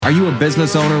Are you a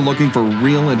business owner looking for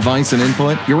real advice and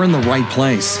input? You're in the right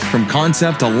place. From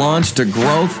concept to launch to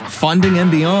growth, funding,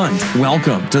 and beyond.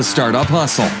 Welcome to Startup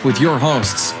Hustle with your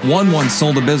hosts. One once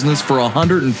sold a business for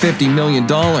 $150 million.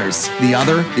 The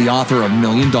other, the author of $1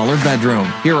 Million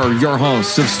Bedroom. Here are your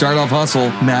hosts of Startup Hustle,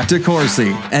 Matt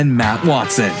DeCoursey and Matt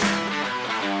Watson.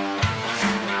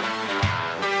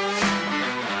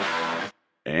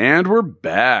 And we're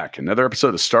back. Another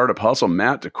episode of Startup Hustle.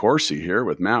 Matt DeCoursey here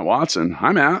with Matt Watson.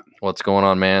 Hi, Matt. What's going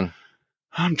on, man?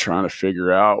 I'm trying to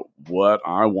figure out what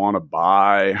I want to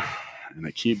buy, and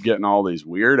I keep getting all these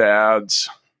weird ads.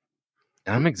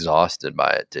 I'm exhausted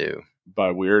by it, too.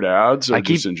 By weird ads or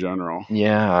just in general?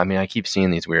 Yeah, I mean, I keep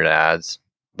seeing these weird ads.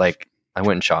 Like, I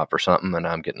went and shopped for something, and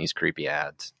I'm getting these creepy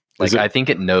ads. Like, I think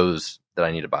it knows that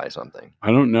I need to buy something.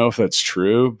 I don't know if that's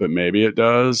true, but maybe it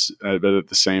does. But at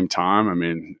the same time, I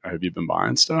mean, have you been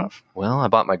buying stuff? Well, I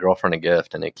bought my girlfriend a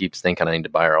gift, and it keeps thinking I need to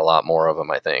buy her a lot more of them,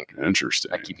 I think.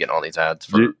 Interesting. I keep getting all these ads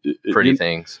for pretty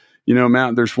things. You know,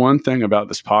 Matt, there's one thing about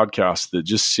this podcast that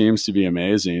just seems to be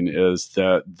amazing is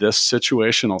that this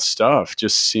situational stuff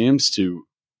just seems to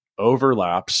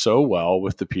overlap so well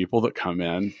with the people that come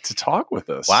in to talk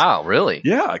with us. Wow, really?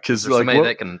 Yeah, because like somebody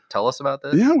that can tell us about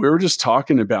this. Yeah, we were just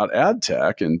talking about ad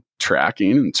tech and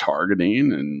tracking and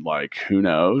targeting and like who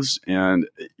knows. And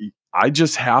I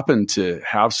just happen to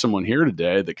have someone here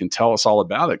today that can tell us all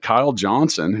about it. Kyle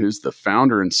Johnson, who's the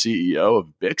founder and CEO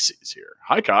of Bixie's here.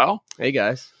 Hi, Kyle. Hey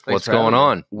guys, what's going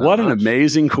on? What an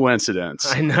amazing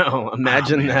coincidence! I know.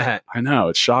 Imagine that. I know,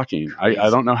 it's shocking.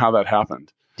 I don't know how that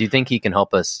happened. Do you think he can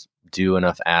help us do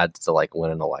enough ads to like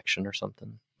win an election or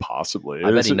something? Possibly.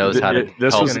 I bet he knows how to.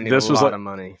 This was a lot of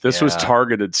money. This was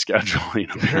targeted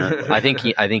scheduling. Apparently,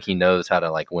 I think he knows how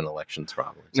to like win elections.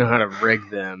 Probably know how to rig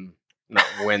them, not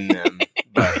win them.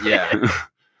 But yeah.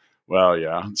 Well,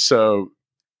 yeah. So,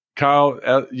 Kyle,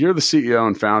 you're the CEO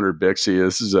and founder of Bixie.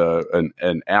 This is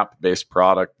an app-based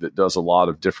product that does a lot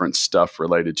of different stuff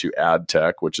related to ad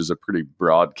tech, which is a pretty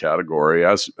broad category.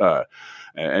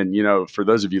 And, you know, for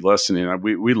those of you listening,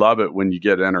 we love it when you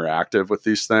get interactive with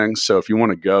these things. So if you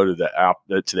want to go to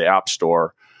the app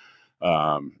store,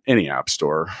 any app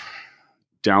store,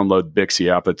 download Bixie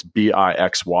app. It's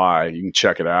Bixy. You can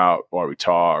check it out while we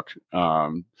talk.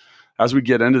 As we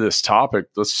get into this topic,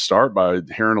 let's start by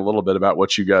hearing a little bit about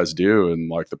what you guys do and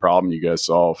like the problem you guys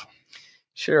solve.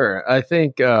 Sure. I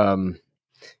think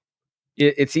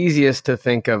it's easiest to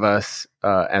think of us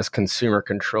as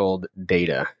consumer-controlled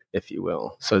data, if you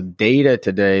will. So data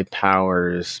today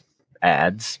powers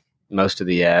ads. Most of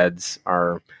the ads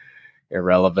are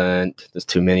irrelevant. There's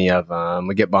too many of them.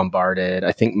 We get bombarded.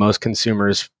 I think most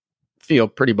consumers feel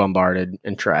pretty bombarded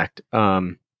and tracked.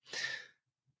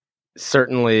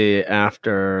 Certainly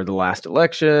after the last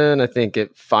election, I think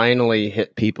it finally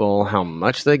hit people how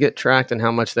much they get tracked and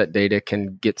how much that data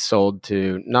can get sold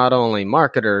to not only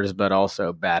marketers, but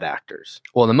also bad actors.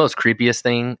 Well, the most creepiest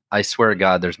thing, I swear to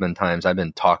God, there's been times I've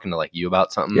been talking to like you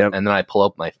about something, and then I pull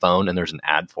up my phone and there's an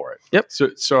ad for it. Yep.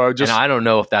 So I just, and I don't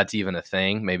know if that's even a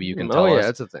thing. Maybe you can tell us. Yeah,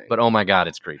 it's a thing. But oh my God,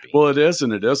 it's creepy. Well, it is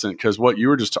and it isn't, because what you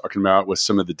were just talking about with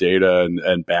some of the data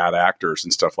and bad actors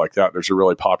and stuff like that, there's a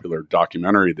really popular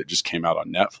documentary that just came out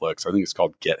on Netflix. I think it's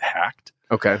called Get Hacked.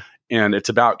 Okay. And it's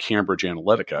about Cambridge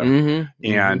Analytica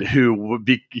and who would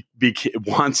be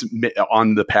once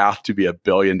on the path to be $1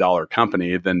 billion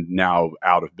company, then now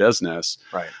out of business.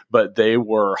 Right. But they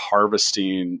were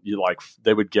harvesting,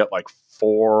 they would get like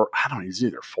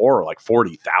either 4 or like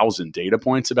 40,000 data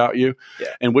points about you,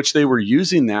 in which they were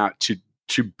using that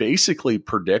to basically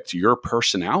predict your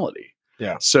personality.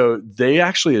 Yeah. So they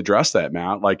actually address that,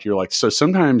 Matt. Like you're like, so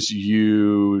sometimes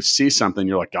you see something,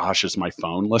 you're like, gosh, is my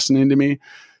phone listening to me?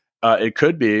 It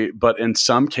could be, but in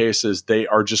some cases, they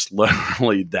are just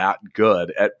literally that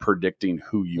good at predicting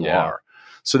who you are.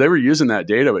 So they were using that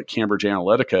data at Cambridge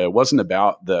Analytica. It wasn't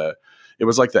about it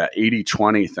was like that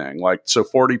 80-20 thing. Like, so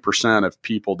 40% of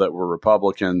people that were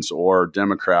Republicans or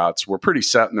Democrats were pretty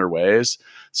set in their ways.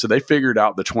 So they figured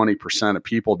out the 20% of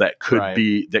people that could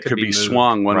be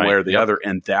swung one way or the other.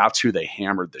 And that's who they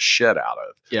hammered the shit out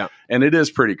of. Yeah. And it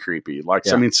is pretty creepy.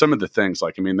 Like, I mean, some of the things,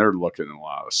 like, I mean, they're looking at a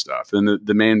lot of stuff. And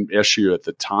the main issue at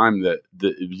the time that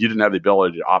you didn't have the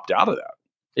ability to opt out of that.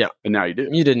 Yeah. And now you do.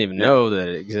 You didn't even know that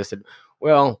it existed.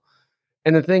 Well,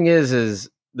 and the thing is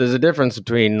there's a difference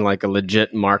between like a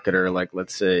legit marketer, like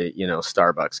let's say,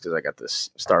 Starbucks, because I got this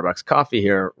Starbucks coffee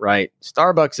here, right?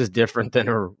 Starbucks is different than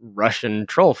a Russian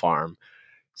troll farm.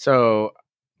 So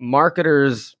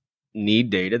marketers need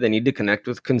data. They need to connect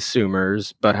with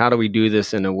consumers. But how do we do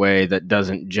this in a way that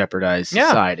doesn't jeopardize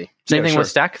society? Same thing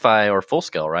with Stackify or Full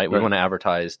Scale, right? We want to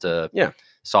advertise to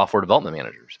software development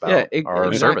managers about our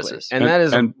exactly. services. And that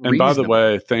is and by the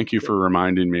way, thank you for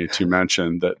reminding me to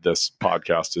mention that this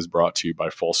podcast is brought to you by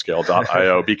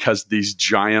Fullscale.io because these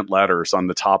giant letters on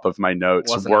the top of my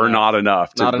notes were not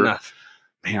enough. Not enough.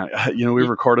 Man, we've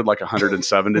recorded like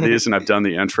 107 of these, and I've done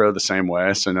the intro the same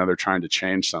way. So now they're trying to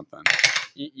change something.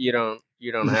 You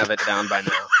don't have it down by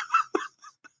now.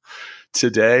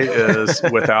 Today is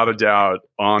without a doubt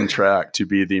on track to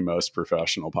be the most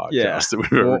professional podcast that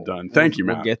we've ever done. Thank you,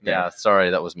 Matt. Yeah, sorry,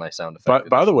 that was my sound effect.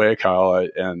 By the way, Kyle,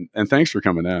 and thanks for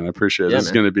coming in. I appreciate it. This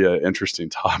is going to be an interesting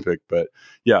topic, but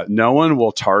yeah, no one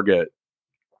will target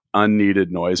unneeded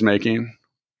noise making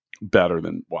better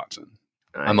than Watson.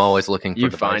 I'm always looking for you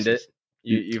devices. find it.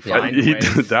 You find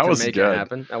ways that was to make good. it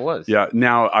happen. That was. Yeah.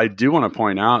 Now I do want to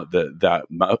point out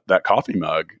that coffee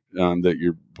mug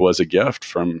that was a gift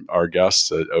from our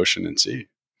guests at Ocean and Sea.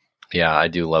 Yeah, I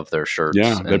do love their shirts.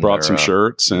 Yeah, they brought some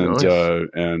shirts and nice.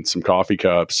 And some coffee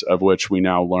cups, of which we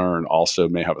now learn also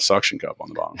may have a suction cup on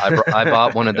the bottom. I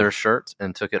bought one of their shirts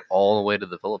and took it all the way to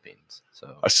the Philippines.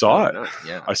 So I saw it.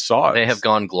 Yeah, I saw it. They have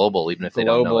gone global, even if they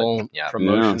don't know it. Yeah,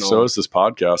 yeah. So is this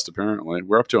podcast. Apparently,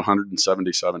 we're up to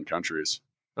 177 countries.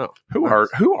 Oh, who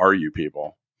are you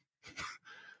people?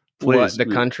 Please, what, the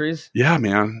countries? Yeah,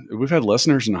 man, we've had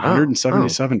listeners in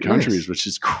 177 countries, nice. Which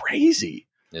is crazy.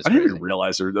 I didn't even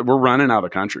realize we're running out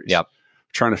of countries. Yep.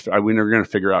 We're going to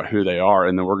figure out who they are,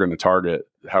 and then we're going to target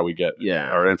how we get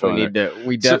our info.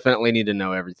 We definitely need to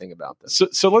know everything about this.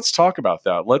 So let's talk about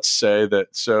that. Let's say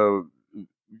that. So,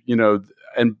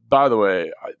 and by the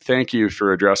way, thank you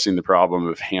for addressing the problem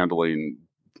of handling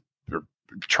or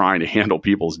trying to handle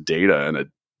people's data in a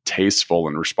tasteful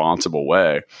and responsible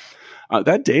way.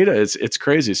 That data it's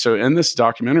crazy. So in this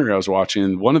documentary I was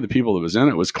watching, one of the people that was in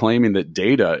it was claiming that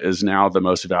data is now the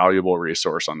most valuable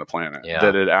resource on the planet. Yeah.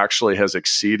 That it actually has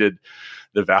exceeded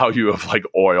the value of like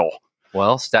oil.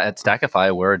 Well, at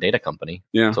Stackify, we're a data company.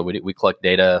 Yeah. So we collect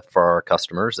data for our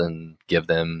customers and give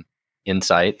them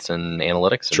insights and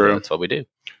analytics. And True. That's what we do.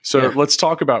 So let's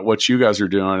talk about what you guys are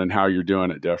doing and how you're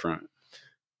doing it different.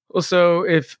 Well, so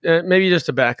if maybe just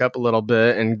to back up a little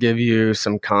bit and give you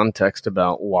some context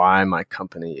about why my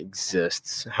company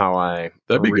exists, how I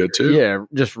that'd be good too. Yeah,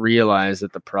 just realize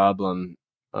that the problem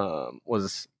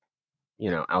was,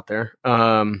 out there.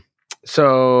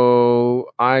 So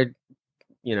I,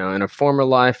 in a former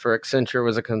life for Accenture,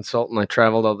 was a consultant. I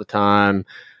traveled all the time.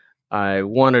 I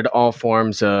wanted all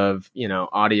forms of,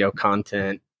 audio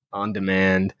content on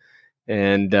demand,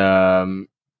 and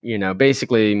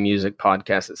basically music,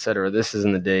 podcasts, etc. This is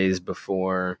in the days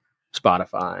before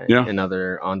Spotify and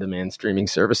other on-demand streaming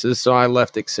services. So I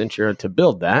left Accenture to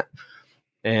build that.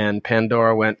 And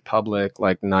Pandora went public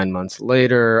like 9 months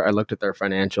later. I looked at their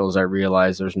financials. I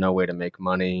realized there's no way to make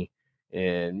money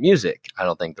in music. I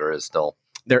don't think there is still.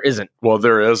 There isn't. Well,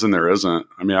 there is and there isn't.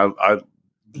 I mean,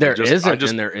 there isn't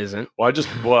and there isn't.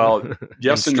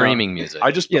 Yes, and streaming music.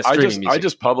 I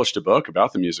just published a book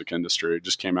about the music industry. It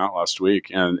just came out last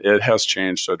week, and it has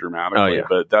changed so dramatically. Oh, yeah.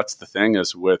 But that's the thing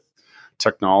is with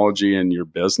technology and your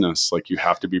business, like you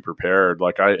have to be prepared.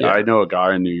 Like I know a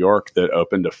guy in New York that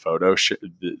opened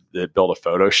that built a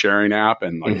photo sharing app,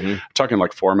 and talking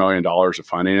like $4 million of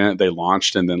funding in it. They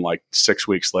launched, and then like 6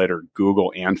 weeks later,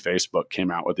 Google and Facebook came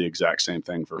out with the exact same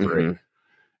thing for free.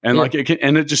 And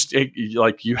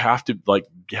you have to like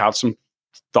have some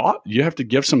thought. You have to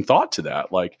give some thought to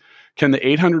that. Like, can the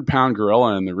 800-pound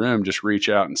gorilla in the room just reach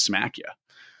out and smack you?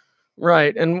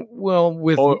 Right. And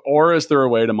well, or is there a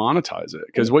way to monetize it?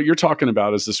 Because what you're talking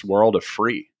about is this world of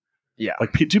free. Yeah.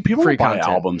 Like, do people buy content.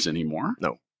 albums anymore?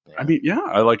 No. I mean, yeah.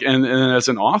 I like, and as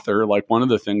an author, like one of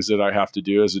the things that I have to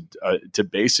do is to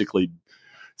basically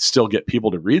still get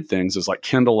people to read things is like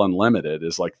Kindle Unlimited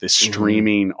is like the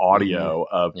streaming audio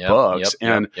of books.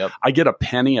 I get a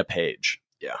penny a page.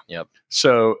 Yeah. Yep.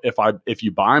 So if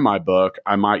you buy my book,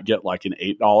 I might get like an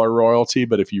 $8 royalty,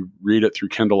 but if you read it through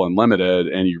Kindle Unlimited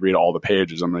and you read all the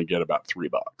pages, I'm going to get about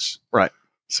 $3. Right.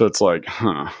 So it's like,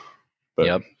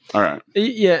 But, all right.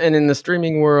 Yeah. And in the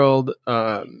streaming world,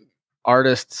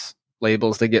 artists,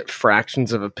 labels, they get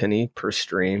fractions of a penny per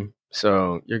stream.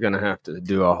 So you're going to have to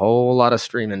do a whole lot of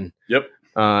streaming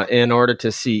in order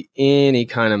to see any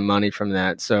kind of money from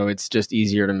that. So it's just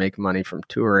easier to make money from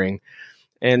touring.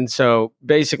 And so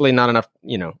basically not enough,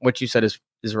 what you said is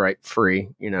right, free.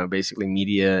 Basically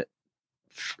media,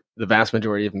 the vast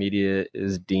majority of media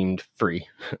is deemed free.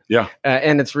 Yeah.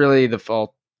 And it's really the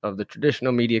fault of the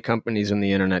traditional media companies when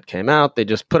the internet came out. They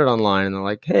just put it online and they're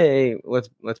like, hey, let's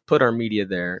put our media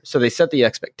there. So they set the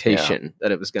expectation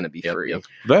that it was going to be free. Yep.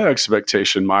 That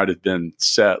expectation might have been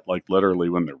set like literally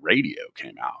when the radio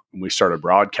came out and we started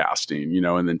broadcasting,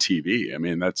 and then TV. I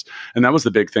mean, that was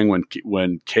the big thing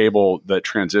when cable, that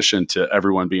transition to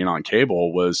everyone being on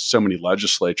cable, was so many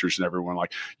legislatures and everyone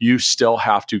like, you still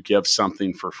have to give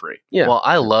something for free. Yeah. Well,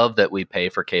 I love that we pay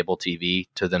for cable TV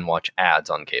to then watch ads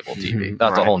on cable TV.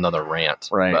 That's a whole nother rant.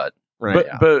 Right.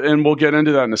 But and we'll get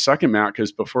into that in a second, Matt,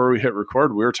 because before we hit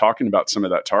record, we were talking about some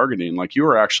of that targeting. Like, you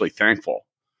were actually thankful.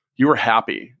 You were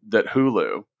happy that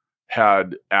Hulu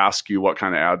had asked you, what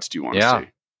kind of ads do you want to see?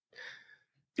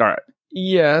 All right.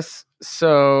 Yes.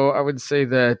 So I would say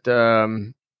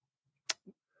that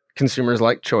consumers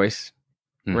like choice,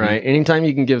 right? Anytime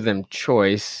you can give them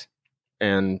choice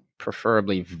and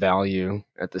preferably value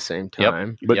at the same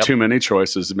time. But too many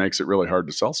choices makes it really hard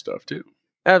to sell stuff too.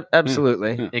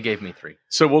 Absolutely. Yeah. It gave me 3.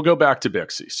 So we'll go back to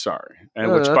Bixie. Sorry.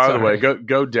 And which, by the way,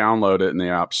 go download it in the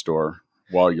App Store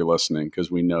while you're listening, because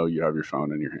we know you have your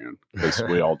phone in your hand, because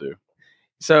we all do.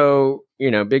 So,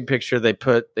 big picture, they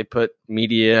put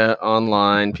media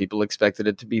online. People expected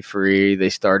it to be free. They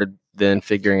started then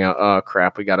figuring out, oh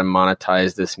crap, we got to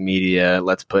monetize this media.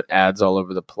 Let's put ads all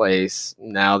over the place.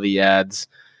 Now the ads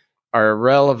are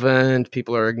irrelevant.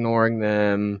 People are ignoring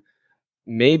them.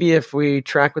 Maybe if we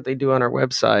track what they do on our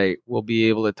website, we'll be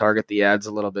able to target the ads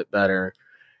a little bit better.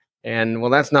 And well,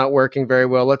 that's not working very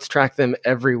well. Let's track them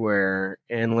everywhere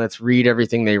and let's read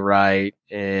everything they write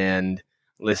and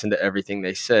listen to everything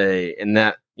they say. And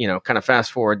that, kind of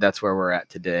fast forward, that's where we're at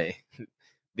today.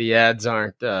 The ads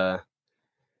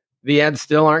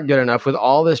still aren't good enough with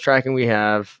all this tracking we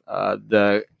have.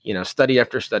 Study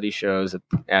after study shows that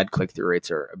ad click-through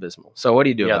rates are abysmal. So what do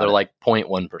you do? Yeah, they're it? like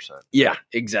 0.1%. Yeah,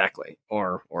 exactly,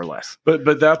 or less.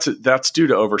 But that's due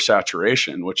to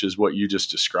oversaturation, which is what you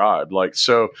just described. Like,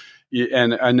 so,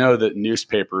 and I know that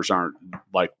newspapers aren't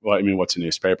like. Well, I mean, what's a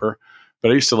newspaper? But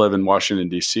I used to live in Washington,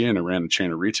 D.C., and I ran a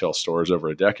chain of retail stores over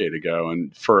a decade ago.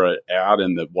 And for an ad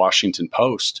in the Washington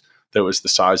Post that was the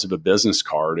size of a business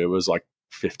card, it was like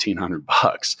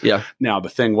 $1,500. Yeah. Now, the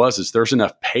thing is there's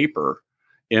enough paper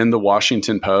in the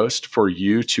Washington Post for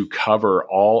you to cover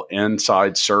all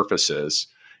inside surfaces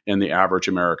in the average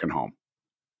American home.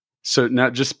 So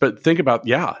but think about,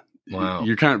 wow.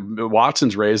 You're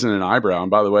Watson's raising an eyebrow.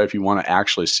 And by the way, if you want to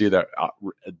actually see that,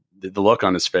 the look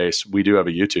on his face, we do have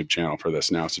a YouTube channel for this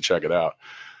now, so check it out.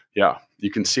 Yeah, you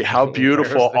can see how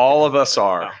beautiful all of us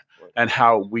are and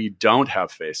how we don't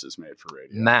have faces made for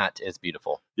radio. Matt is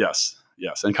beautiful. Yes.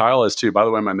 And Kyle is too. By the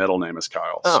way, my middle name is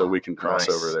Kyle, so we can cross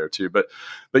over there too. But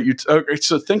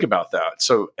so think about that.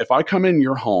 So if I come in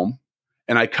your home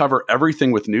and I cover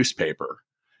everything with newspaper,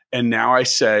 and now I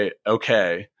say,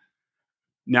 okay,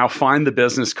 now find the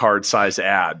business card size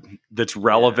ad that's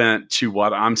relevant to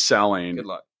what I'm selling. Good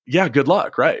luck. Yeah, good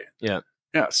luck. Right. Yeah.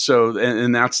 Yeah. So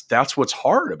and that's what's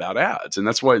hard about ads, and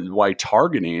that's why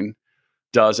targeting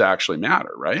does actually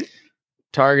matter, right?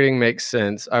 Targeting makes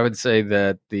sense. I would say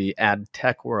that the ad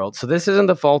tech world, so this isn't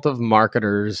the fault of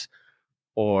marketers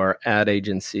or ad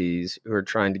agencies who are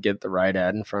trying to get the right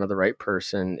ad in front of the right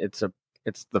person. It's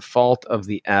the fault of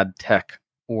the ad tech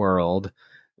world.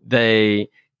 They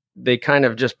kind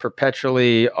of just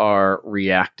perpetually are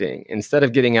reacting instead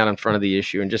of getting out in front of the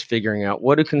issue and just figuring out,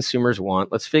 what do consumers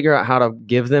want? Let's figure out how to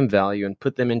give them value and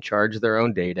put them in charge of their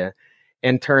own data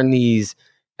and turn these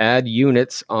ad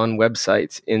units on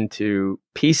websites into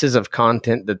pieces of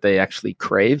content that they actually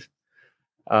crave.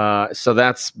 So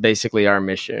that's basically our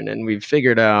mission. And we've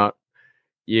figured out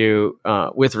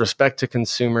with respect to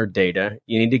consumer data,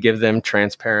 you need to give them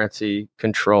transparency,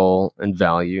 control, and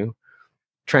value.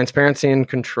 Transparency and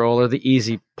control are the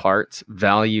easy parts.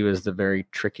 Value is the very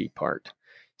tricky part.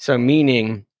 So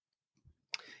meaning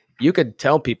you could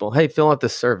tell people, hey, fill out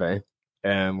this survey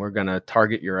and we're going to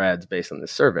target your ads based on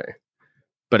this survey.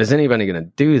 But is anybody going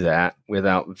to do that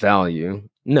without value?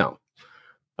 No.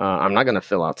 I'm not going to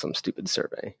fill out some stupid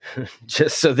survey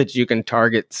just so that you can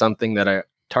target something that I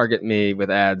target me with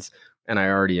ads and I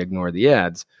already ignore the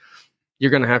ads.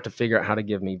 You're going to have to figure out how to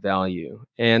give me value.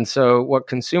 And so what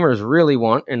consumers really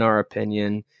want, in our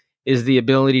opinion, is the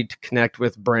ability to connect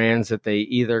with brands that they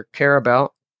either care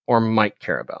about or might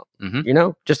care about.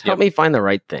 Mm-hmm. Just help me find the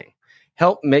right thing.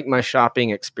 Help make my shopping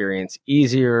experience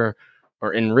easier,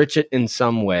 or enrich it in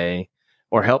some way,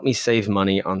 or help me save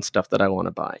money on stuff that I want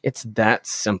to buy. It's that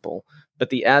simple. But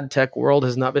the ad tech world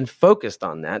has not been focused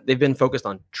on that. They've been focused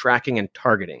on tracking and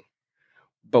targeting.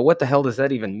 But what the hell does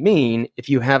that even mean if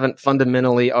you haven't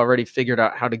fundamentally already figured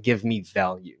out how to give me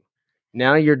value?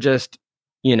 Now you're just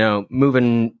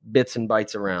moving bits and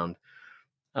bytes around.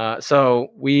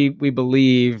 So we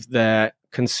believe that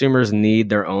consumers need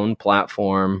their own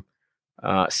platform,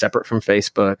 separate from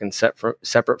Facebook and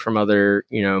separate from other,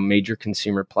 major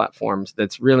consumer platforms.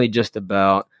 That's really just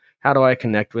about how do I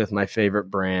connect with my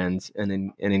favorite brands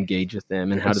and engage with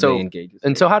them, and how do they engage with me?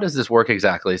 And so how does this work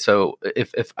exactly? So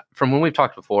if from when we've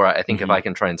talked before, I think if I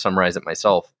can try and summarize it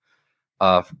myself,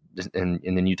 and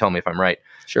then you tell me if I'm right.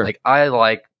 Sure. Like I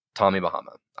like Tommy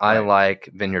Bahama. I like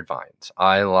Vineyard Vines.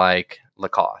 I like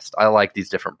Lacoste. I like these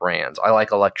different brands. I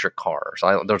like electric cars.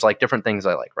 There's like different things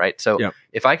I like, right? So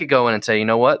if I could go in and say, you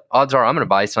know what, odds are I'm going to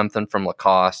buy something from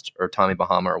Lacoste or Tommy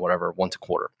Bahama or whatever once a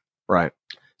quarter. Right.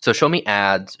 So show me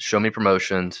ads, show me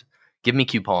promotions, give me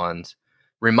coupons,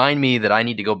 remind me that I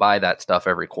need to go buy that stuff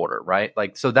every quarter, right?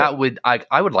 Like, so that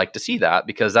I would like to see that,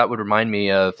 because that would remind me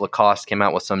of Lacoste came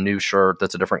out with some new shirt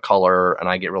that's a different color and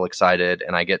I get real excited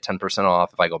and I get 10%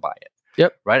 off if I go buy it.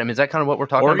 Yep. Right. I mean, is that kind of what we're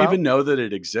talking about? Or even know that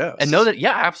it exists. And know that,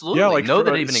 absolutely. Yeah, like know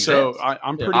that it even exists. So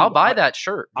I'm pretty. I'll buy that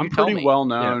shirt. I'm pretty well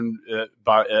known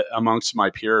amongst my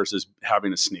peers as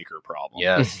having a sneaker problem.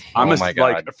 Yes. My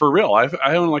God. Like, for real. I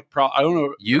don't like. I don't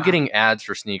know. You getting ads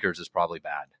for sneakers is probably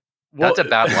bad. That's a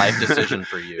bad life decision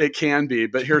for you. It can be,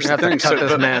 but here's the thing: cut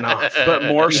this man off.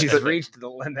 But he's reached the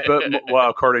limit. But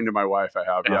according to my wife, I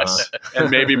have, yes,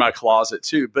 and maybe my closet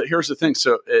too. But here's the thing: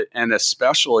 and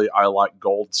especially, I like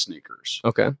gold sneakers.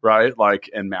 Okay, right? Like,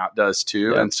 and Matt does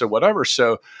too, and so whatever.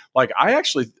 So, like,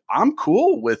 I'm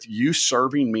cool with you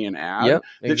serving me an ad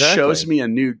that shows me a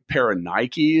new pair of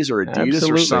Nikes or Adidas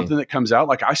or something that comes out.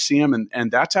 Like, I see them,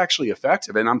 and that's actually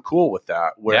effective, and I'm cool with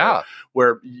that.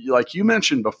 Where like you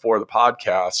mentioned before the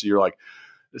podcast, you're like,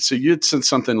 so you'd sent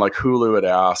something like Hulu had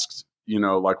asked,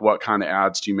 like, what kind of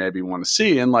ads do you maybe want to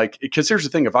see? And like, because here's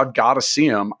the thing, if I've got to see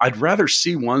them, I'd rather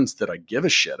see ones that I give a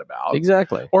shit about.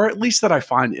 Exactly. Or at least that I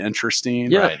find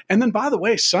interesting. Yeah. Right. And then, by the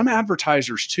way, some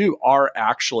advertisers too are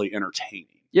actually entertaining.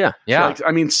 Yeah. Yeah. Like,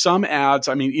 I mean, some ads,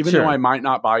 even though I might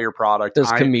not buy your product,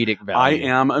 there's comedic value. I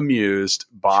am amused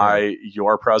by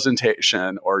your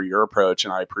presentation or your approach,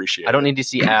 and I appreciate it. I don't need to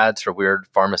see ads for weird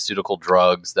pharmaceutical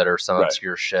drugs that are some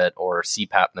obscure shit, or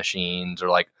CPAP machines, or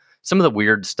like some of the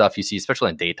weird stuff you see, especially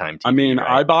on daytime TV.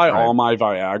 I buy all my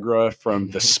Viagra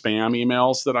from the spam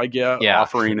emails that I get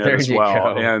offering it as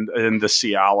well, and the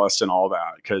Cialis and all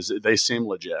that, because they seem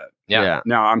legit. Yeah.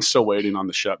 Now I'm still waiting on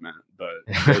the shipment, but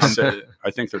they said I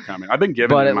think they're coming. I've been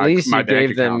giving, but at least my you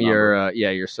gave them your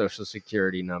your social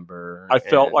security number. I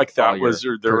felt like that was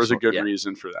there was a good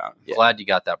reason for that. Yeah. Glad you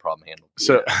got that problem handled.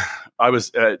 So I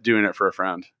was doing it for a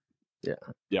friend.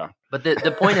 Yeah. But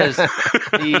the point is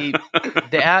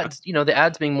the ads, the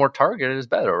ads being more targeted is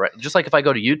better, right? Just like if I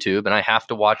go to YouTube and I have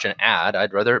to watch an ad,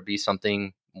 I'd rather it be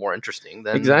something more interesting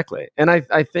than exactly. And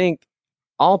I think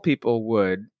all people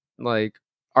would like.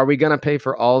 Are we going to pay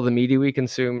for all the media we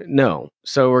consume? No.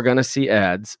 So we're going to see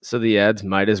ads. So the ads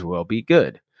might as well be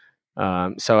good.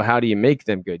 So how do you make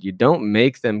them good? You don't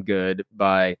make them good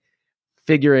by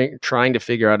trying to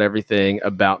figure out everything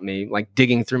about me, like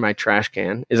digging through my trash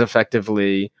can is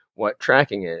effectively what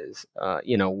tracking is.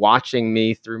 Watching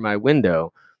me through my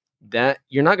window, that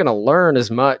you're not going to learn as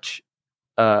much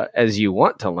as you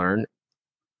want to learn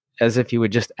as if you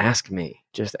would just ask me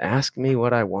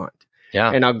what I want. Yeah.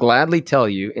 And I'll gladly tell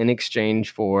you in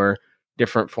exchange for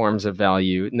different forms of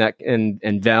value,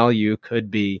 and value could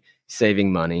be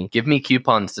saving money. Give me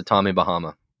coupons to Tommy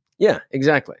Bahama. Yeah,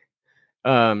 exactly.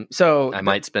 So I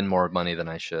might spend more money than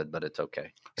I should, but it's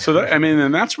okay. So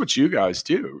and that's what you guys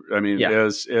do.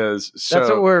 Is so that's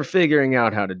what we're figuring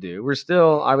out how to do. We're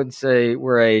still, I would say,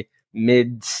 we're a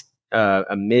mid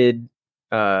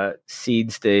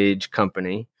seed stage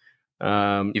company.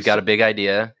 You've got a big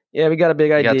idea. Yeah, we got a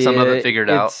big idea. Got some of it figured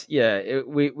out.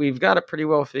 We've got it pretty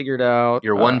well figured out.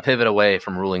 You're one pivot away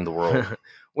from ruling the world.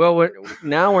 Well, we're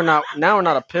not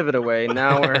a pivot away.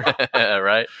 Now we're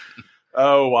right.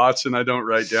 Oh, Watson, I don't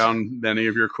write down many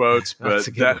of your quotes, but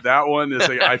that one is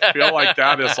I feel like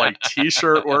that is like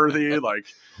T-shirt worthy. Like,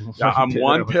 I'm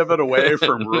one pivot away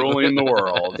from ruling the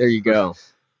world. There you go.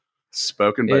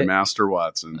 Spoken by Master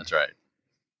Watson. That's right.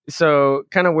 So,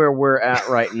 kind of where we're at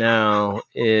right now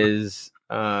is.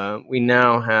 We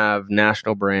now have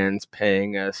national brands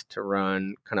paying us to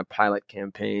run kind of pilot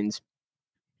campaigns.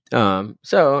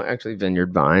 So actually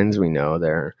Vineyard Vines, we know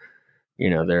their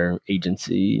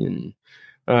agency.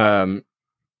 And,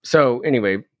 so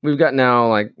anyway, we've got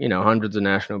now hundreds of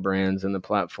national brands in the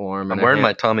platform. I'm wearing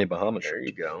my Tommy Bahama shirt. There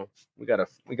you go. We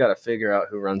gotta figure out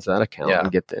who runs that account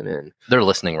and get them in. They're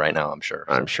listening right now, I'm sure.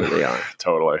 I'm sure they are.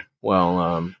 Totally.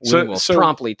 Well, we will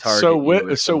promptly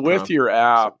target. So with your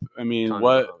app,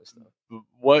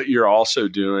 what you're also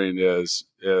doing is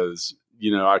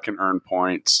I can earn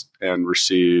points and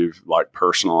receive like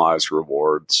personalized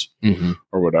rewards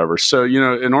or whatever. So,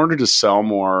 in order to sell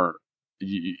more,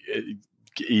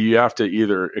 you have to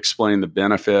either explain the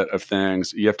benefit of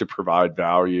things, you have to provide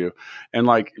value, and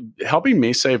like helping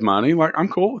me save money. Like I'm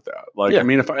cool with that. Like,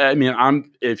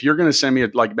 if you're going to send me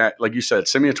like you said,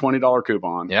 send me a $20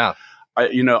 coupon. Yeah.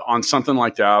 On something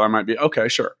like that, I might be okay.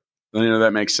 Sure.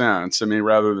 That makes sense. I mean,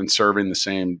 rather than serving the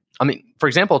same. I mean, for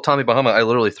example, Tommy Bahama, I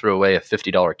literally threw away a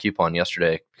 $50 coupon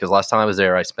yesterday because last time I was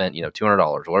there, I spent, $200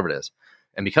 or whatever it is.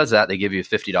 And because of that, they give you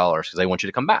 $50 because they want you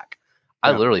to come back.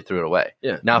 I literally threw it away.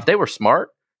 Yeah. Now, if they were smart,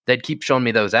 they'd keep showing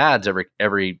me those ads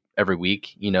every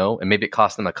week, and maybe it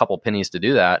cost them a couple pennies to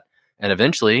do that. And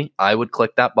eventually I would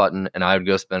click that button and I would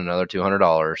go spend another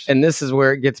 $200. And this is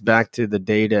where it gets back to the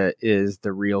data is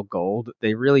the real gold.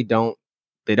 They really don't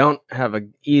have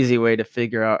an easy way to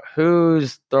figure out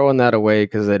who's throwing that away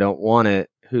because they don't want it,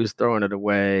 who's throwing it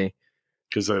away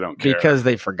because they don't care. Because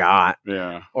they forgot.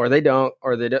 Yeah. Or they don't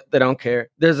care.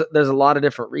 There's a lot of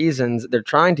different reasons. They're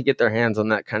trying to get their hands on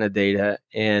that kind of data,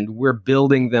 and we're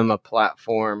building them a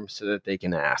platform so that they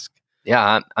can ask.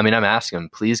 Yeah, I'm asking them,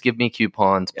 please give me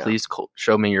coupons. Yeah. Please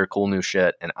show me your cool new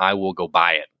shit, and I will go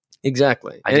buy it.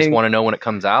 Exactly. I just want to know when it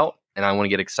comes out, and I want to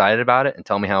get excited about it, and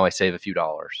tell me how I save a few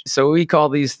dollars. So we call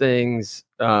these things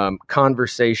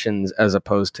conversations as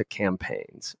opposed to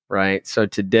campaigns, right? So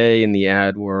today in the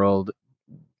ad world,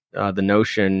 the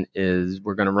notion is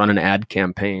we're going to run an ad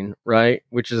campaign, right?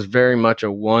 Which is very much a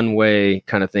one-way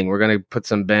kind of thing. We're going to put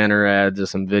some banner ads or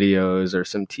some videos or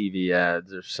some TV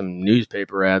ads or some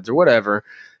newspaper ads or whatever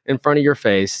in front of your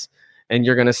face, and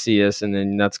you're going to see us, and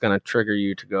then that's going to trigger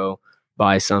you to go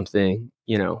buy something.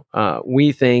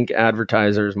 We think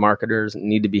advertisers, marketers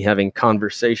need to be having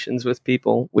conversations with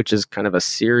people, which is kind of a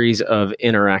series of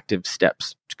interactive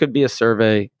steps. It could be a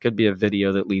survey, could be a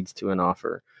video that leads to an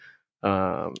offer.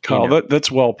 Kyle, that's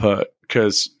well put,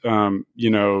 because in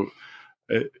the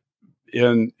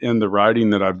writing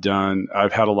that I've done,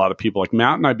 I've had a lot of people like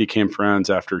Matt and I became friends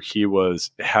after he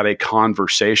had a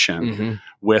conversation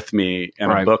with me in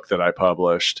a book that I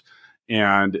published,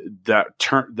 and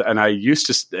and I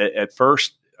used to at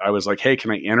first I was like, hey, can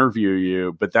I interview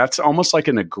you? But that's almost like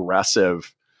an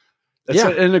aggressive. That's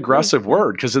an aggressive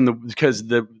word because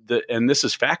and this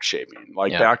is fact shaping.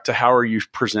 Like back to how are you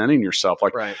presenting yourself?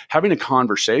 Like having a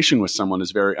conversation with someone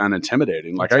is very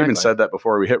unintimidating. Like I even said that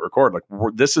before we hit record. Like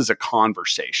this is a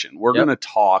conversation. We're going to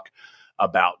talk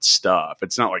about stuff.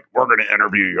 It's not like we're going to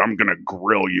interview you. I'm going to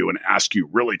grill you and ask you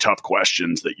really tough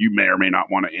questions that you may or may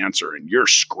not want to answer, and you're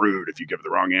screwed if you give the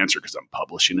wrong answer because I'm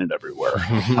publishing it everywhere.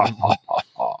 How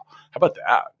about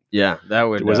that? Yeah, that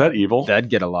would. Was that evil? That'd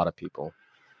get a lot of people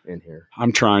in here.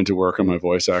 I'm trying to work on my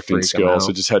voice acting skills.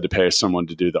 I just had to pay someone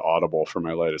to do the audible for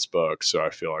my latest book, so I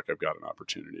feel like I've got an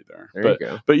opportunity there. There you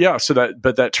go. But yeah, so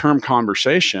that term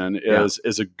conversation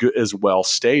is well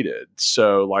stated.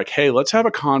 So like, hey, let's have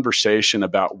a conversation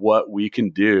about what we can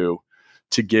do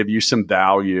to give you some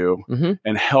value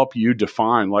and help you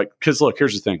define. Like, because look,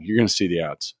 here's the thing: you're going to see the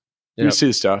ads, you're going to see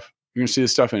the stuff, you're going to see the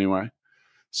stuff anyway.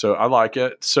 So I like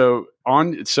it. So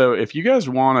if you guys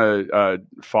want to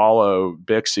follow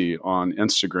Bixy on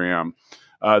Instagram,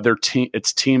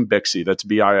 it's Team Bixy. That's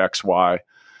BIXY,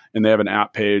 and they have an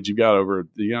app page. You got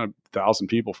 1,000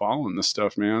 people following this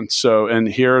stuff, man. So and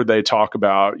here they talk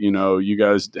about you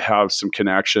guys have some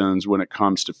connections when it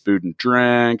comes to food and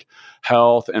drink,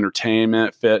 health,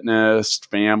 entertainment, fitness,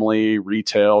 family,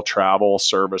 retail, travel,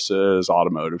 services,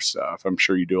 automotive stuff. I'm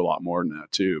sure you do a lot more than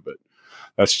that too, but.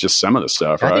 That's just some of the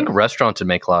stuff, right? I think restaurants would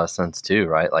make a lot of sense too,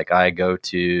 right? Like I go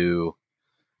to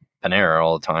Panera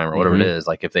all the time or whatever it is.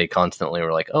 Like if they constantly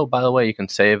were like, oh, by the way, you can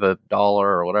save $1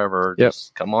 or whatever.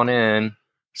 Just come on in.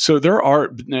 So there are,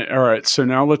 all right. So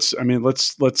now let's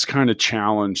kind of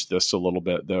challenge this a little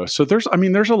bit though. So there's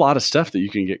a lot of stuff that you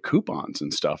can get coupons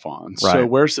and stuff on. Right. So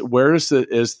where's the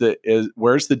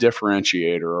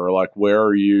differentiator, or like, where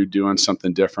are you doing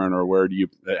something different, or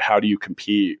how do you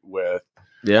compete with?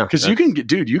 Yeah, because you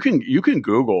can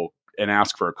Google and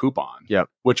ask for a coupon. Yeah,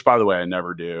 which by the way I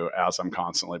never do, as I'm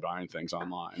constantly buying things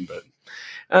online. But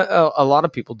a lot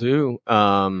of people do,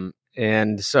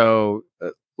 and so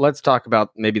let's talk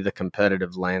about maybe the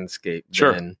competitive landscape.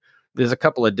 Sure, then. There's a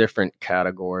couple of different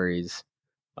categories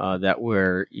that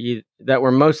we're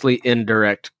mostly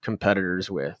indirect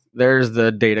competitors with. There's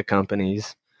the data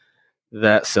companies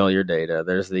that sell your data.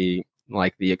 There's the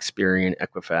Experian,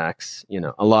 Equifax,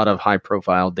 a lot of high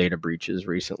profile data breaches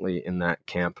recently in that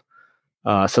camp.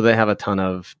 So they have a ton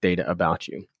of data about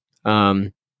you.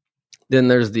 Then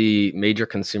there's the major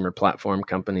consumer platform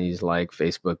companies like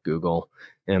Facebook, Google,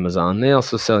 Amazon. They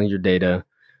also sell your data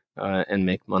and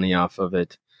make money off of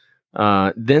it.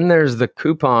 Then there's the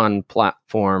coupon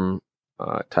platform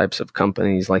types of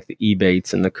companies like the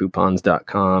Ebates and the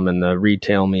coupons.com and the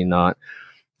Retail Me Not.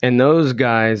 And those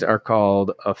guys are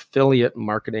called affiliate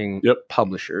marketing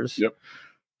publishers. Yep.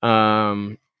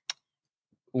 So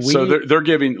they're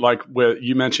giving, like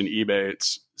you mentioned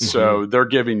Ebates. So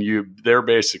they're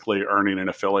basically earning an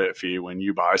affiliate fee when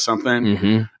you buy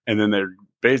something, and then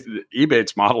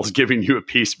Ebates model is giving you a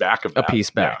piece back of that. A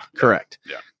piece back. Yeah. Correct.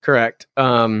 Yeah. Correct.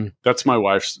 That's my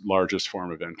wife's largest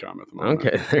form of income at the moment.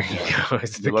 Okay, there you go.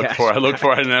 It's the I look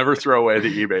for. I never throw away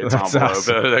the Ebates envelope.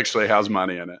 Awesome. It actually has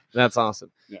money in it. That's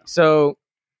awesome. Yeah. So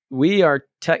we are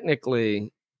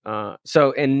technically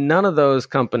and none of those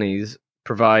companies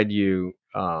provide you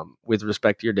with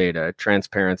respect to your data,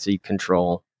 transparency,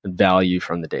 control, and value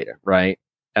from the data, right?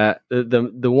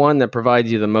 The one that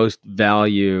provides you the most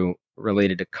value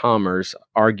related to commerce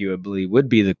arguably would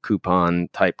be the coupon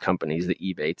type companies, the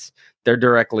Ebates. They're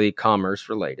directly commerce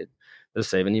related. They're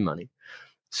saving you money.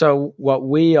 So what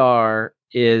we are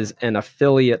is an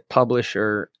affiliate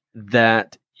publisher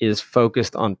that is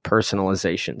focused on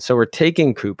personalization. So we're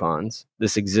taking coupons,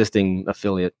 this existing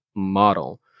affiliate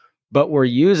model, but we're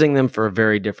using them for a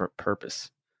very different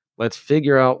purpose. Let's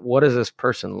figure out, what is this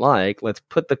person like? Let's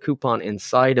put the coupon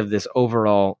inside of this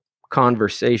overall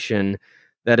conversation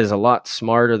that is a lot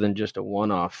smarter than just a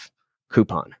one-off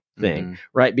coupon thing,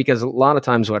 right? Because a lot of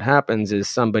times what happens is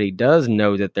somebody does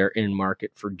know that they're in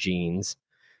market for jeans,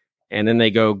 and then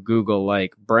they go Google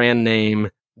like brand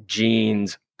name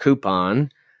jeans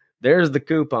coupon. There's the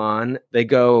coupon. They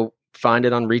go find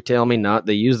it on Retail Me Not.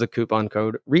 They use the coupon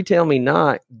code. Retail Me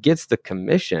Not gets the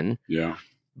commission. Yeah.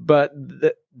 But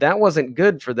that wasn't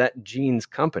good for that jeans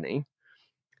company.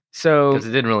 So because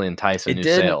it didn't really entice a new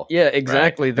sale. Yeah,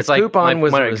 exactly. Right? The it's like coupon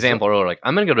was my example earlier. Like,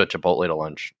 I'm going to go to Chipotle to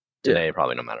lunch today,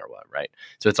 probably no matter what, right?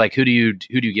 So it's like, who do you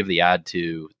give the ad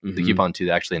to, the coupon to,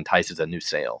 that actually entices a new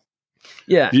sale?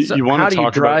 Yeah. So how do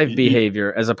you drive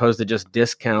behavior as opposed to just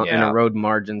discount and erode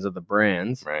margins of the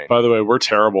brands? Right. By the way, we're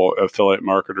terrible affiliate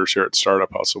marketers here at Startup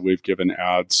Hustle. We've given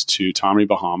ads to Tommy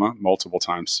Bahama multiple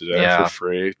times today for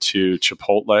free, to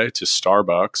Chipotle, to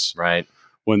Starbucks. Right.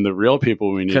 When the real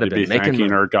people we need to be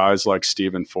thanking are guys like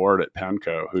Stephen Ford at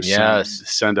Penco, who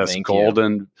send us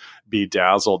golden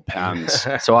bedazzled pens.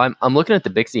 So I'm looking at the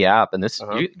Bixby app, and this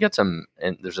you get some,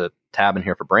 and there's a tab in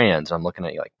here for brands. I'm looking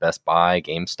at like Best Buy,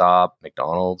 GameStop,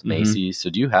 McDonald's, Macy's.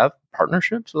 So do you have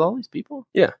partnerships with all these people?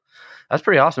 Yeah, that's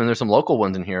pretty awesome. And there's some local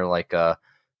ones in here, like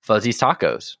Fuzzy's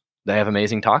Tacos. They have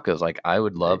amazing tacos. Like, I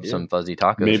would love some Fuzzy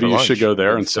Tacos. Maybe you should go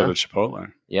there instead of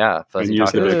Chipotle. Yeah, Fuzzy Tacos.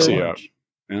 Use the Bixby app.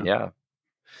 Yeah.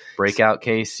 Breakout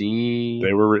KC.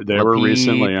 They were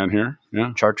recently in here.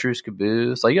 Yeah. Chartreuse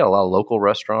Caboose. Like, you got a lot of local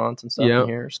restaurants and stuff in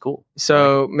here. It's cool.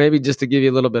 So maybe just to give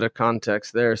you a little bit of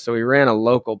context there. So we ran a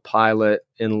local pilot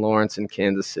in Lawrence and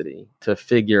Kansas City to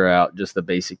figure out just the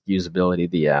basic usability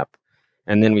of the app.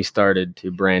 And then we started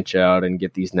to branch out and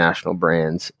get these national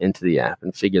brands into the app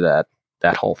and figure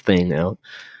that whole thing out.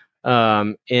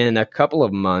 In a couple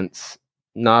of months,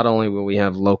 not only will we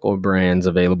have local brands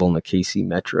available in the KC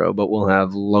Metro, but we'll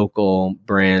have local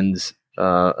brands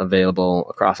available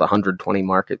across 120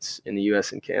 markets in the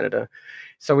U.S. and Canada.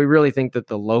 So we really think that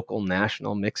the local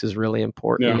national mix is really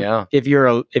important. Yeah. If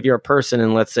you're a person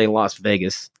in, let's say, Las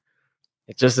Vegas,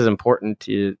 it's just as important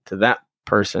to that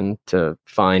person to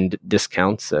find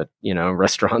discounts at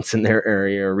restaurants in their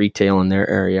area or retail in their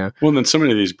area. Well, then so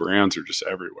many of these brands are just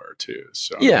everywhere too.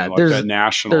 So there's that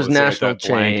national, there's national like that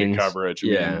blanket chains coverage.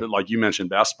 I mean, like you mentioned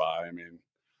Best Buy. I mean,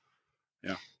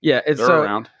 it's they're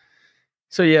around.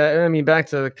 So back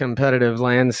to the competitive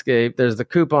landscape. There's the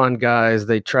coupon guys.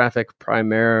 They traffic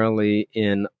primarily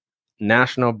in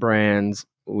national brands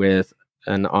with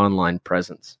an online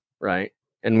presence, right?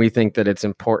 And we think that it's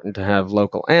important to have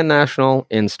local and national,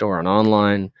 in-store and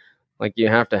online. Like, you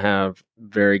have to have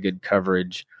very good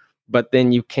coverage. But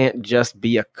then you can't just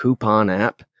be a coupon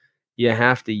app. You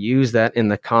have to use that in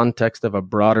the context of a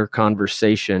broader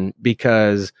conversation,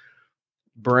 because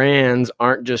brands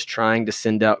aren't just trying to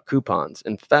send out coupons.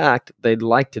 In fact, they'd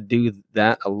like to do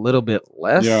that a little bit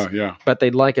less. Yeah. But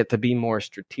they'd like it to be more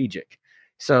strategic.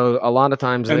 So a lot of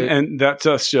times, and that's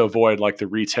us to avoid like the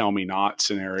Retail Me Not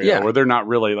scenario, where they're not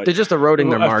really like, they're just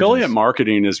eroding their margins. Affiliate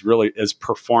marketing is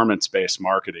performance based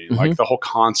marketing. Like, the whole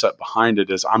concept behind it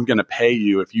is, I'm going to pay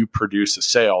you if you produce a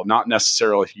sale, not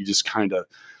necessarily if you just kind of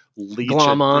leech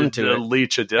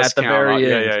a discount at the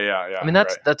very end. Yeah. I mean,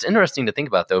 that's interesting to think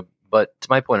about, though. But to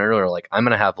my point earlier, like, I'm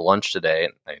going to have lunch today.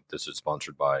 And this is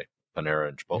sponsored by Panera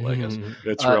and Chipotle, I guess.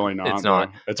 It's really not. It's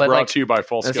not. It's But, brought like, to you by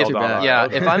Full that's Scale. too bad. Yeah,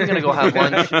 if I'm going to go have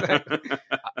lunch,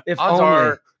 If odds only.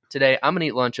 are today I'm going to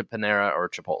eat lunch at Panera or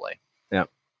Chipotle. Yeah.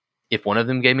 If one of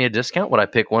them gave me a discount, would I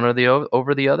pick one or the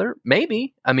over the other?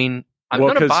 Maybe. I mean, I'm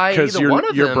going to buy either one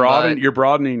of them. You're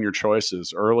broadening your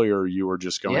choices. Earlier, you were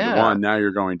just going to one. Now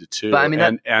you're going to two. But, I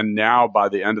mean, and now by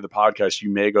the end of the podcast, you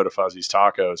may go to Fuzzy's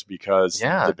Tacos because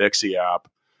the Bixie app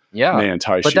may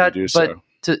entice you to do so.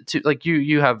 To like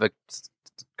you have a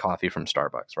coffee from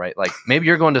Starbucks, right? Like maybe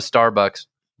you're going to Starbucks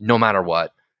no matter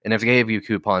what, and if they gave you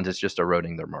coupons, it's just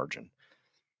eroding their margin.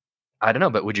 I don't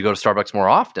know, but would you go to Starbucks more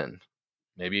often?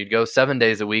 Maybe you'd go 7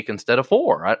 days a week instead of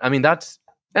 4. I mean, that's.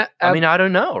 I mean, I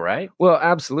don't know, right? Well,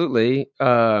 absolutely.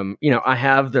 I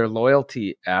have their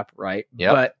loyalty app, right?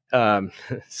 Yep. But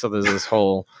so there's this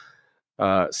whole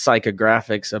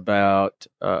psychographics about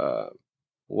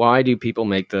why do people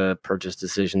make the purchase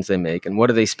decisions they make, and what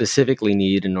do they specifically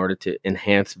need in order to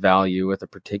enhance value with a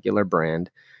particular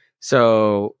brand.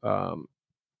 So,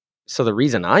 so the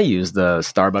reason I use the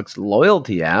Starbucks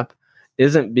loyalty app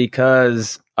isn't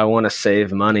because I want to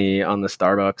save money on the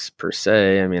Starbucks per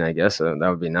se. I mean, I guess that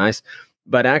would be nice,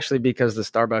 but actually because the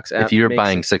Starbucks app. If you're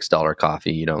buying $6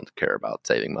 coffee, you don't care about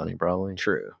saving money, probably.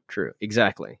 True,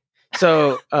 exactly.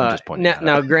 So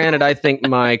now, granted, I think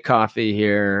my coffee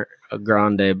here, a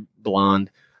Grande Blonde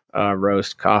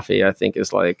roast coffee, I think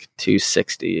is like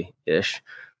 $2.60-ish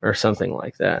or something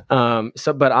like that.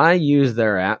 But I use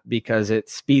their app because it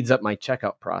speeds up my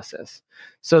checkout process.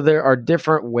 So there are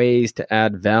different ways to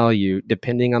add value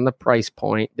depending on the price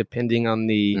point, depending on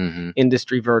the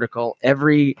industry vertical.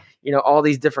 All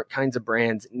these different kinds of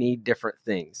brands need different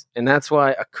things. And that's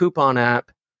why a coupon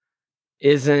app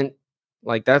isn't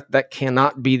like that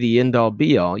cannot be the end all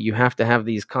be all. You have to have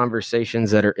these conversations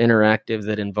that are interactive,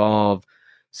 that involve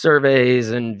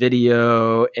surveys and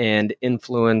video and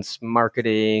influence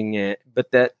marketing,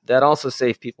 but that also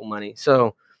save people money.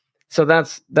 So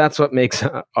that's what makes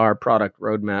our product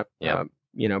roadmap,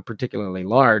 particularly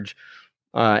large.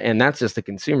 And that's just the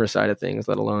consumer side of things,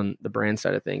 let alone the brand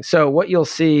side of things. So what you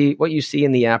see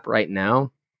in the app right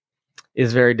now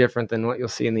is very different than what you'll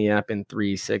see in the app in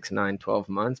 3, 6, 9, 12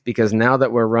 months, because now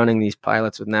that we're running these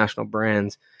pilots with national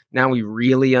brands, now we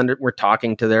really we're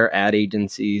talking to their ad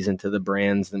agencies and to the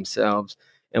brands themselves,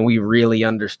 and we really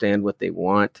understand what they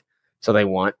want. So they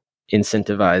want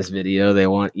incentivized video, they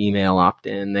want email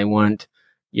opt-in, they want,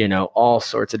 all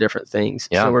sorts of different things.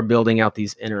 Yeah. So we're building out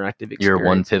these interactive experiences. You're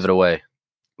one pivot away.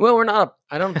 Well, we're not.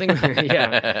 I don't think.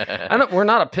 We're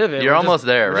not a pivot. You're almost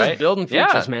there, right? Just building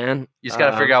features, man. You just got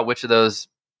to figure out which of those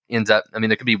ends up. I mean,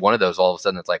 there could be one of those. All of a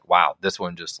sudden, it's like, wow, this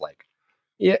one just like.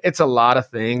 Yeah, it's a lot of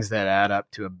things that add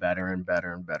up to a better and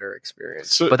better and better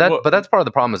experience. But that's part of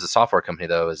the problem as a software company,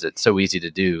 though, is it's so easy to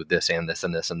do this and this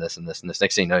and this and this and this and this.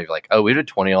 Next thing you know, you're like, oh, we did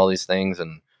 20 all these things,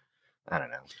 and I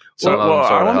don't know.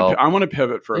 I want to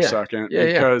pivot for a second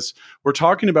because we're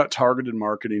talking about targeted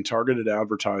marketing, targeted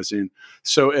advertising.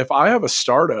 So if I have a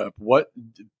startup,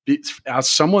 as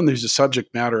someone who's a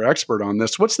subject matter expert on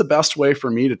this, what's the best way for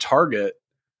me to target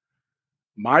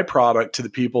my product to the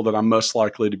people that I'm most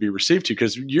likely to be received to?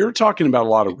 Because you're talking about a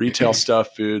lot of retail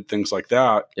stuff, food, things like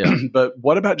that. Yeah. But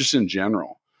what about just in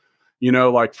general?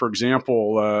 Like for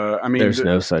example, there's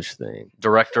no such thing.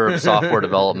 Director of software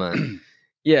development.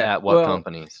 Yeah. At what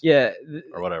companies? Yeah.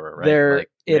 Or whatever, right?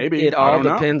 It all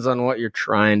depends on what you're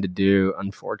trying to do,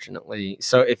 unfortunately.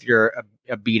 So if you're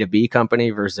a B2B company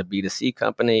versus a B2C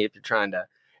company, if you're trying to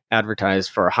advertise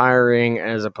for hiring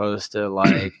as opposed to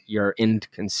like your end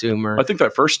consumer, I think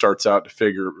that first starts out to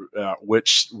figure out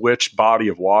which body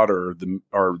of water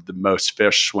are the most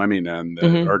fish swimming in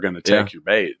that are going to take your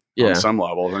bait on some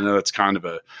level. I know that's kind of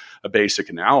a basic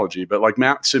analogy, but like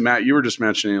Matt, you were just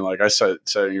mentioning, like I said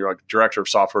you're like director of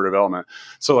software development.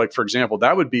 So like, for example,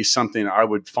 that would be something I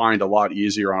would find a lot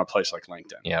easier on a place like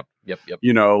LinkedIn. Yep.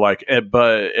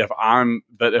 But if I'm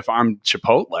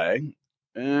Chipotle,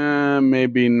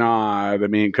 maybe not. I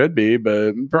mean, it could be,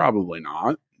 but probably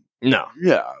not. No.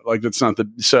 Yeah. Like that's not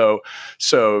so,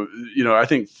 I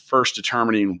think first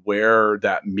determining where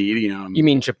that medium. You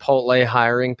mean Chipotle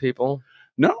hiring people?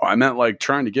 No, I meant like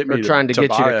trying to get me to buy eat a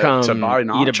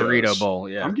burrito bowl.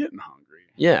 Yeah. I'm getting hungry.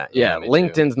 Yeah.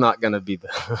 LinkedIn's not going to be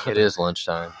it is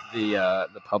lunchtime. The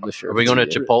publisher. Are we going to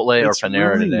Chipotle or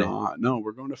Panera really today? Not. No,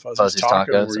 we're going to Fuzzy's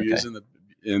Tacos. We're using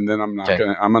and then I'm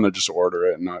going to just order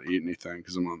it and not eat anything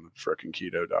because I'm on the freaking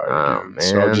keto diet again. Man.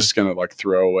 So I'm just going to like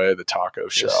throw away the taco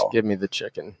shell. Give me the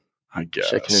chicken. I guess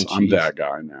chicken and I'm that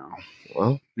guy now.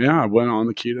 Well, yeah, I went on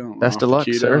the keto. Best of luck,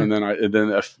 sir. And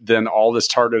then all this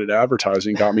targeted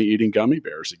advertising got me eating gummy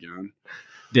bears again.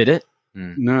 Did it?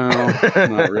 No,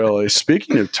 not really.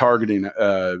 Speaking of targeting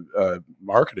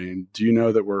marketing, do you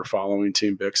know that we're following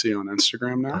Team Bixie on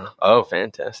Instagram now? Oh,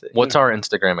 fantastic. What's our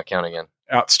Instagram account again?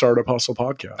 At Startup Hustle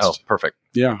Podcast. Oh, perfect.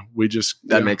 Yeah, we just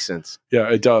That makes sense. Yeah,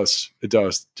 it does. It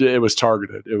does. It was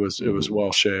targeted. It was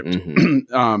well shaped.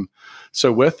 Mhm.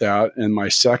 So with that, and my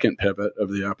second pivot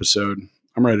of the episode,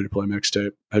 I'm ready to play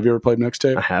Mixtape. Have you ever played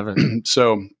Mixtape? I haven't.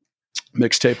 So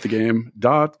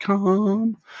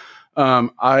mixtapethegame.com.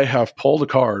 I have pulled a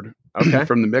card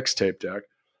from the Mixtape deck.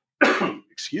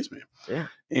 Excuse me. Yeah.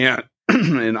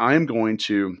 And I am going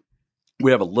to,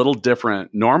 we have a little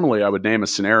different, normally I would name a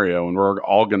scenario and we're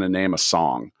all going to name a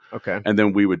song. Okay. And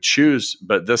then we would choose,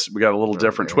 but we got a little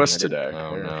different man, twist today.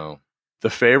 Oh, no. The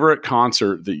favorite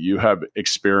concert that you have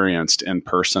experienced in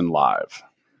person live.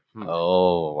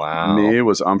 Oh, wow. Me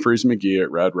was Humphreys McGee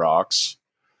at Red Rocks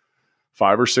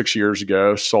 5 or 6 years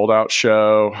ago. Sold out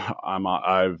show.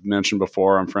 I've mentioned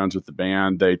before, I'm friends with the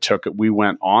band. We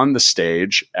went on the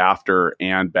stage after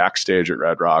and backstage at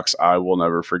Red Rocks. I will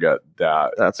never forget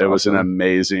that. It was an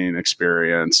amazing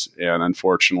experience. And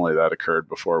unfortunately that occurred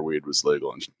before weed was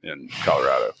legal in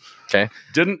Colorado. Okay.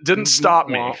 Didn't stop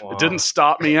me. It didn't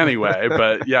stop me anyway,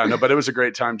 but yeah, no, but it was a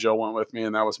great time. Jill went with me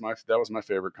and that was my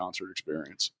favorite concert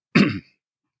experience.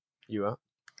 You up?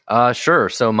 Sure.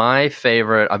 So my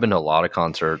favorite, I've been to a lot of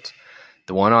concerts.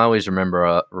 The one I always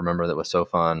remember that was so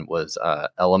fun was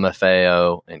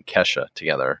LMFAO and Kesha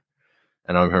together.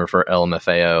 And I remember for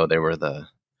LMFAO, they were the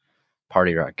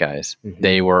party rock guys. Mm-hmm.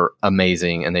 They were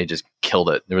amazing and they just killed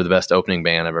it. They were the best opening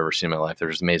band I've ever seen in my life. They're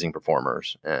just amazing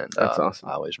performers. And that's awesome.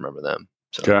 I always remember them.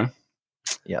 So, okay.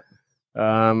 Yeah.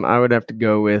 I would have to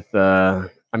go with, I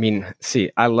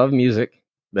love music,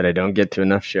 but I don't get to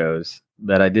enough shows.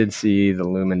 But I did see the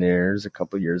Lumineers a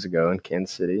couple years ago in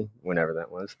Kansas City, whenever that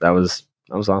was. That was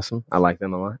awesome. I like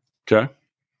them a lot. Okay.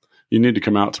 You need to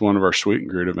come out to one of our Sweet and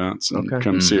Greet events and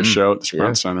come see a show at the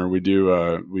Sprint Center. We do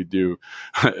our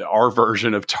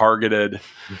version of targeted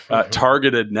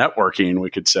networking,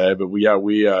 we could say. But we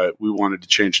wanted to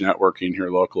change networking here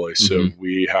locally. So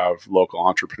we have local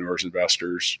entrepreneurs,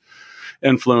 investors,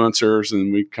 influencers,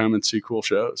 and we come and see cool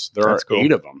shows. There are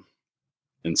 8 of them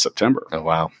in September. Oh,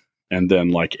 wow. And then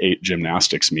like 8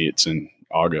 gymnastics meets in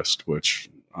August, which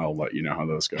I'll let you know how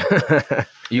those go.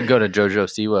 You can go to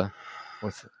JoJo Siwa.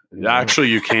 Actually,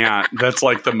 you can't. That's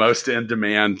like the most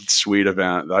in-demand suite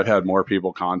event. I've had more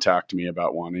people contact me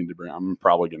about wanting to bring. I'm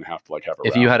probably going to have a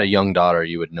If you had a young daughter,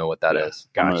 you would know what that is.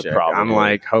 Gotcha. I'm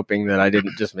like hoping that I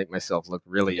didn't just make myself look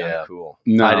really uncool.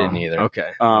 No, I didn't either.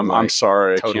 Okay. I'm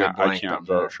sorry. Totally I can't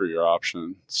vote for your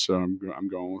option. So I'm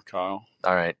going with Kyle.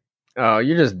 All right. Oh,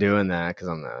 you're just doing that because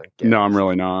I'm not. No, I'm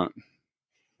really not.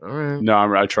 All right.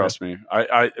 No, I trust me.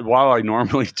 While I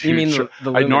normally do, you mean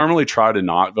I normally try to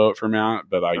not vote for Matt,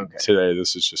 but today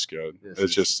this is just good.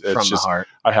 It's just from the heart.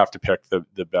 I have to pick the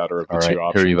better of the two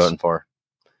options. Who are you voting for?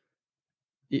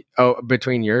 Oh,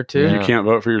 between your two, you can't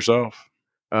vote for yourself.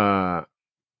 What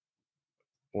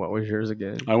was yours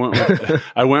again? I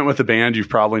went with the band you've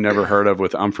probably never heard of,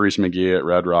 with Humphreys McGee at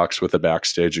Red Rocks, with a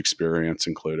backstage experience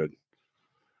included.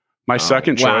 My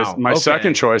second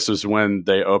choice was when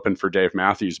they opened for Dave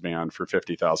Matthews Band for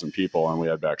 50,000 people, and we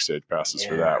had backstage passes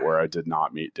for that, where I did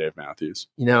not meet Dave Matthews.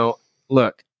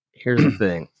 Look, here's the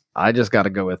thing. I just got to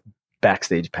go with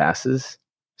backstage passes.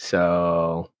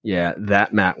 So yeah,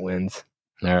 that Matt wins.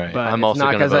 All right, but I'm also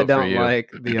not because I don't you. like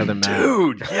the other Matt.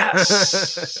 Dude,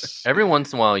 yes. Every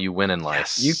once in a while, you win in life.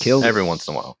 Yes. You killed every it. once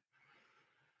in a while.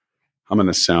 I'm going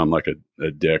to sound like a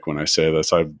dick when I say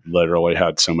this. I've literally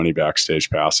had so many backstage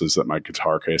passes that my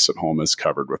guitar case at home is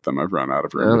covered with them. I've run out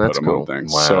of room to put them on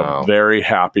things. Wow. So very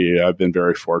happy. I've been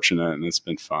very fortunate, and it's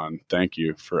been fun. Thank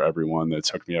you for everyone that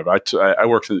took me up. I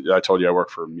told you I work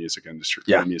for music industry.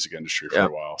 Yeah. The music industry for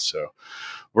a while. So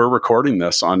we're recording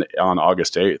this on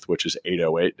August 8th, which is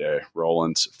 808 Day,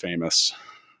 Roland's famous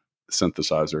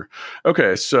synthesizer.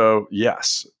 Okay, so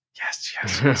yes.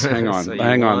 Yes. Hang on. So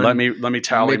Hang on. Let me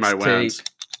tally my wins.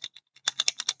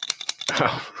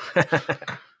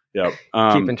 Yep.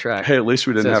 Keeping track. Hey, at least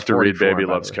we didn't have to read 44, Baby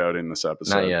by Loves the way. Coding this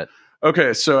episode. Not yet.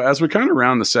 Okay, so as we kind of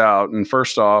round this out, and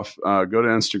first off, go to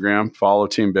Instagram, follow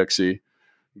Team Bixie,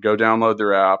 go download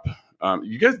their app.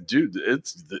 You guys, dude,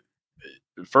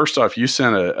 first off, you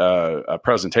sent a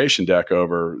presentation deck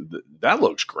over. That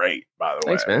looks great, by the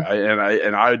way. Thanks,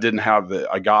 man. I didn't have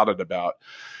I got it about.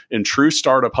 In true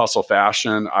Startup Hustle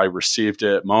fashion, I received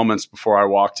it moments before I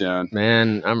walked in.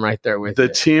 Man, I'm right there with you.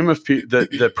 The team of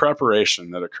the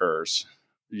preparation that occurs,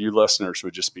 you listeners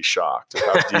would just be shocked at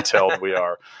how detailed we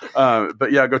are.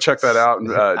 But yeah, go check that out and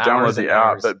download the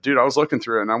app. But dude, I was looking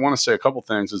through it, and I want to say a couple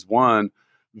things. Is one,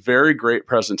 very great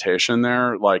presentation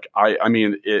there. Like, I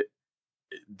mean,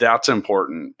 that's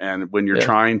important. And when you're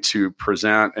trying to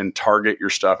present and target your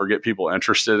stuff or get people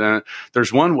interested in it,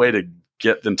 there's one way to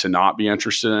get them to not be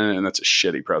interested in it, and that's a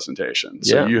shitty presentation.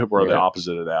 So you were the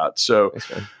opposite of that. So,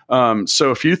 so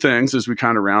a few things as we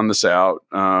kind of round this out.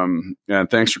 And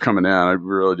thanks for coming in. I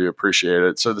really do appreciate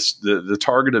it. So the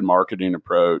targeted marketing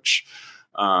approach,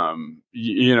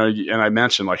 you know, and I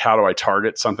mentioned, like, how do I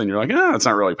target something? You're like, it's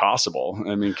not really possible.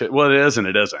 I mean, well, it is and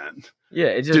it isn't. Yeah,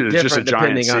 it's just a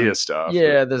giant sea of stuff.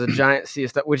 Yeah, there's a giant sea of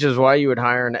stuff, which is why you would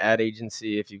hire an ad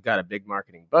agency if you've got a big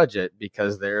marketing budget,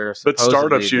 because but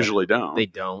startups usually don't. They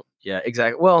don't. Yeah,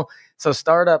 exactly. Well, so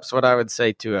startups, what I would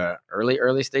say to a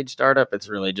early stage startup, it's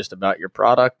really just about your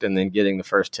product and then getting the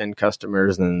first 10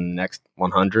 customers and then the next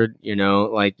 100. You know,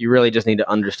 like, you really just need to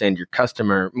understand your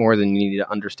customer more than you need to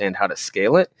understand how to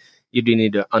scale it. You do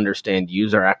need to understand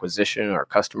user acquisition or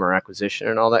customer acquisition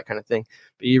and all that kind of thing,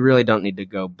 but you really don't need to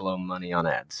go blow money on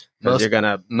ads.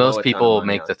 Most people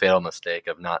make the fatal mistake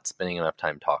of not spending enough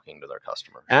time talking to their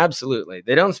customers. Absolutely.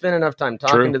 They don't spend enough time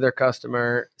talking to their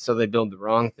customer, so they build the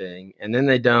wrong thing, and then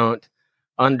they don't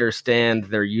understand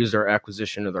their user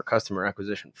acquisition or their customer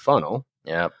acquisition funnel.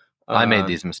 Yeah. I made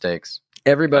these mistakes.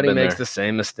 Everybody makes the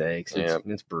same mistakes.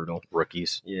 It's brutal.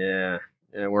 Rookies. Yeah.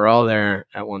 Yeah, we're all there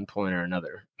at one point or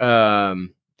another.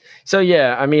 So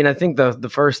yeah, I mean, I think the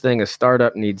first thing a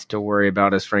startup needs to worry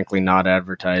about is, frankly, not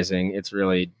advertising. It's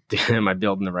really, am I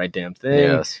building the right damn thing?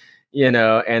 Yes. You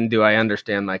know, and do I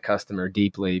understand my customer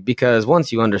deeply? Because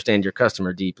once you understand your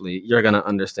customer deeply, you're going to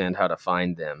understand how to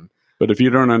find them. But if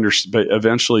you don't understand, but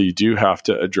eventually you do have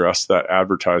to address that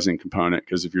advertising component,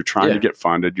 because if you're trying to get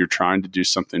funded, you're trying to do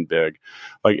something big.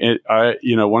 Like,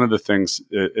 one of the things,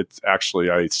 it's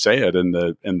actually, I say it in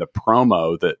the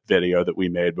promo, that video that we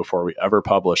made before we ever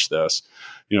published this,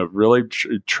 you know, really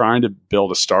trying to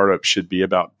build a startup should be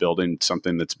about building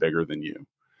something that's bigger than you.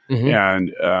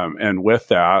 Mm-hmm. And with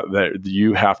that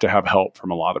you have to have help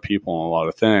from a lot of people and a lot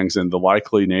of things. And the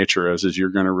likely nature is you're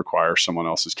going to require someone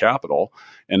else's capital.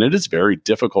 And it is very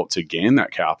difficult to gain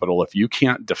that capital if you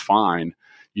can't define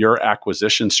your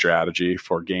acquisition strategy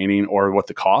for gaining, or what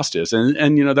the cost is.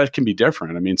 And you know, that can be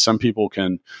different. I mean, some people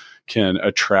can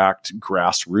attract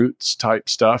grassroots type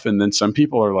stuff. And then some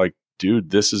people are like,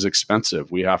 dude, this is expensive.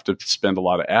 We have to spend a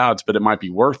lot of ads, but it might be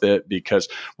worth it because,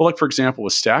 well, like, for example,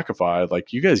 with Stackify,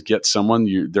 like, you guys get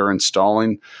someone, they're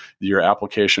installing your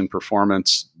application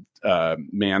performance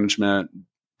management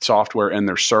software in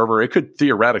their server. It could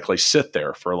theoretically sit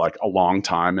there for like a long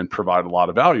time and provide a lot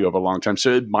of value over a long time.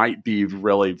 So it might be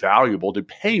really valuable to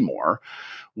pay more,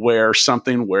 where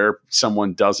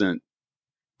someone doesn't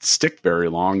stick very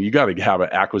long, you got to have an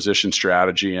acquisition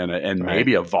strategy and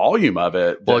maybe a volume of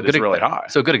it that is really high.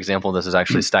 So a good example of this is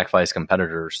actually Stackify's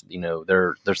competitors. You know,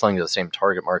 they're selling to the same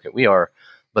target market we are,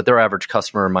 but their average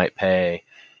customer might pay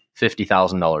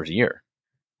 $50,000 a year.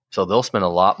 So they'll spend a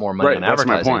lot more money on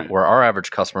advertising, where our average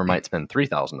customer might spend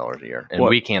 $3,000 a year, and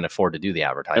we can't afford to do the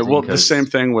advertising. Well, the same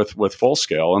thing with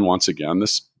Fullscale. And once again,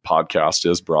 this podcast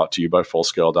is brought to you by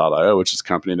Fullscale.io, which is a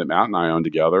company that Matt and I own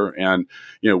together. And,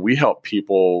 you know, we help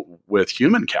people with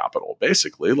human capital,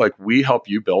 basically. Like, we help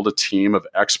you build a team of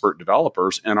expert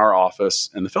developers in our office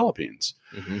in the Philippines.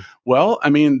 Mm-hmm. Well, I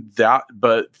mean,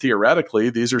 but theoretically,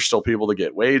 these are still people that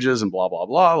get wages and blah, blah,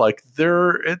 blah. Like,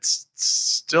 it's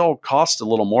still costs a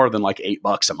little more than like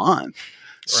 $8 a month.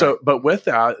 So, but with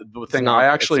that, the thing I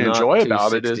actually enjoy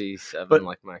about it is, but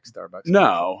like my Starbucks.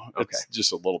 No, it's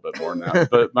just a little bit more than that.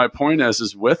 But my point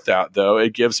is with that though,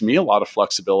 it gives me a lot of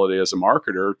flexibility as a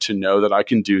marketer to know that I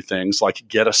can do things like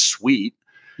get a suite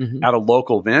at a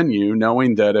local venue,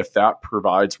 knowing that if that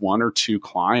provides one or two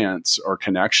clients or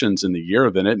connections in the year,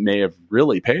 then it may have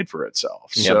really paid for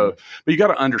itself. So, but you got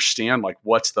to understand, like,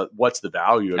 what's the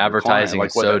value of advertising? Like,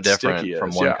 is so different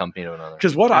from one company to another.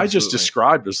 Because what I just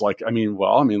described was like,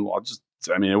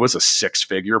 it was a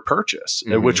 6-figure purchase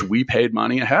at which we paid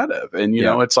money ahead of. And, you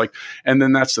know, it's like, and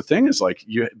then that's the thing is like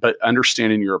but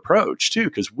understanding your approach too,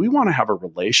 because we want to have a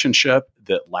relationship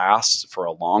that lasts for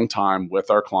a long time with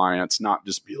our clients, not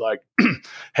just be like,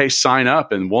 hey, sign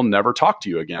up and we'll never talk to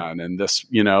you again. And this,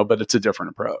 you know, but it's a different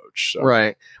approach. So.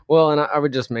 Right. Well, and I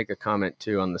would just make a comment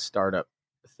too on the startup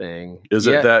thing. Is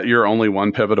it that you're only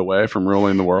one pivot away from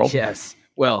ruling the world? Yes.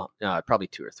 Well, probably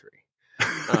 2 or 3.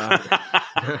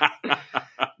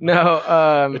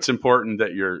 No, it's important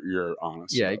that you're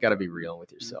honest. Yeah, you got to be real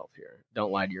with yourself here.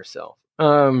 Don't lie to yourself.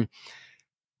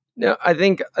 No, I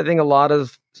think a lot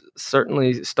of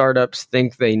certainly startups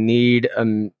think they need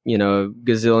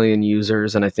gazillion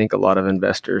users, and I think a lot of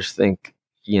investors think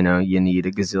you need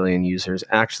a gazillion users.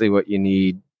 Actually, what you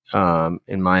need,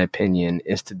 in my opinion,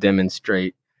 is to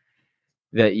demonstrate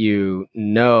that you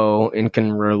know and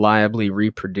can reliably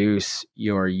reproduce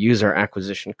your user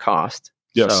acquisition cost.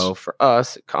 Yes. So for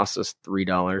us, it costs us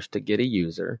 $3 to get a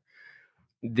user.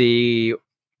 The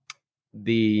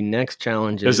next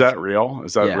challenge Is that real?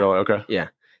 Is that Yeah. real? Okay. Yeah.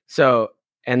 So,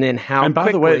 and then how And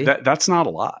by quickly, the way, that's not a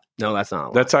lot. no, that's not a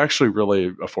lot. That's actually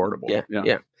really affordable.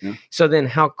 Yeah. So then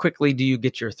how quickly do you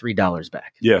get your $3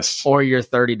 back? Yes. Or your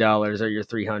 $30 or your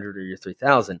 $300 or your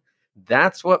 $3,000?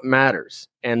 That's what matters.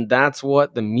 And that's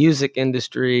what the music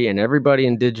industry and everybody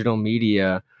in digital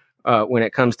media, when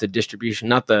it comes to distribution,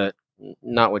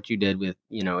 not what you did with,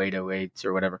 808s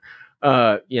or whatever,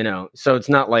 so it's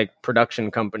not like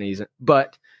production companies,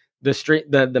 but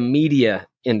the media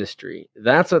industry,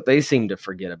 that's what they seem to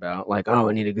forget about. Like, oh,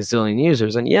 I need a gazillion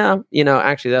users. And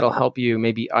actually that'll help you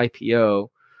maybe IPO,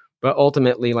 but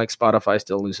ultimately like Spotify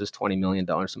still loses $20 million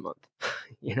a month,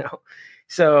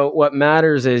 So what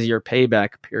matters is your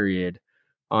payback period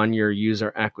on your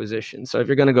user acquisition. So if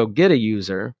you're going to go get a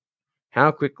user,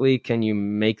 how quickly can you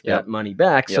make that money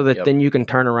back so that then you can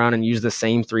turn around and use the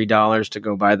same $3 to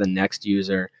go buy the next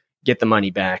user, get the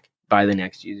money back, buy the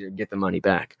next user, get the money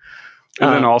back.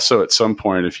 And then also at some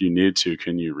point, if you need to,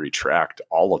 can you retract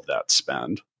all of that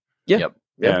spend? Yeah. Yep.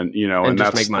 And, and just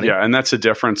that's, make money. Yeah. And that's a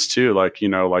difference too. Like,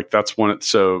 that's one.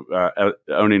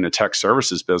 Owning a tech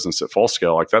services business at full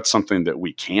scale, like that's something that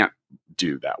we can't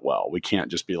do that well. We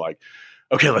can't just be like,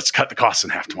 okay, let's cut the costs in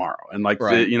half tomorrow. And like,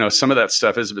 some of that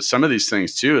stuff is, but some of these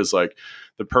things too, is like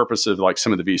the purpose of like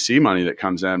some of the VC money that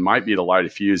comes in might be to light a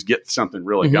fuse, get something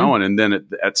really going. And then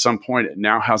at some point it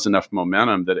now has enough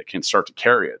momentum that it can start to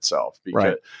carry itself.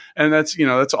 And that's,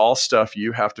 that's all stuff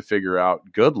you have to figure out.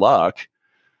 Good luck,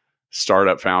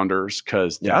 startup founders,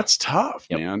 because that's tough,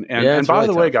 man. And by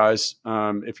the way, guys,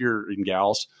 if you're in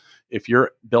gals, if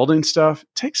you're building stuff,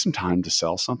 take some time to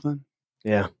sell something.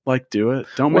 Yeah. Like do it.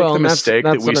 Don't make the mistake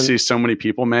that we see so many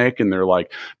people make. And they're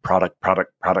like product,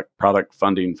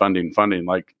 funding.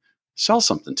 Like sell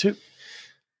something too.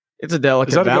 It's a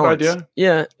delicate balance. Is that a good idea?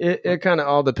 Yeah. It kind of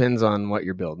all depends on what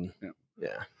you're building.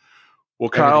 Yeah.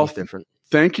 Well, Kyle, different.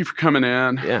 Thank you for coming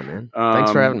in. Yeah, man.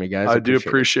 Thanks for having me, guys. I do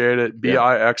appreciate it.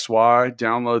 BIXY.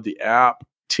 Download the app.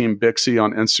 Team Bixie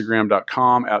on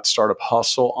Instagram.com, at Startup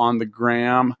Hustle on the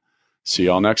gram. See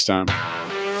y'all next time.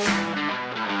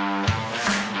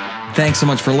 Thanks so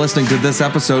much for listening to this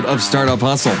episode of Startup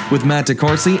Hustle with Matt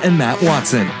DeCoursey and Matt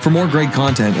Watson. For more great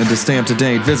content and to stay up to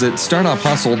date, visit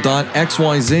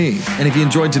startuphustle.xyz. And if you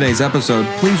enjoyed today's episode,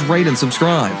 please rate and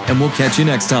subscribe, and we'll catch you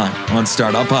next time on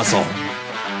Startup Hustle.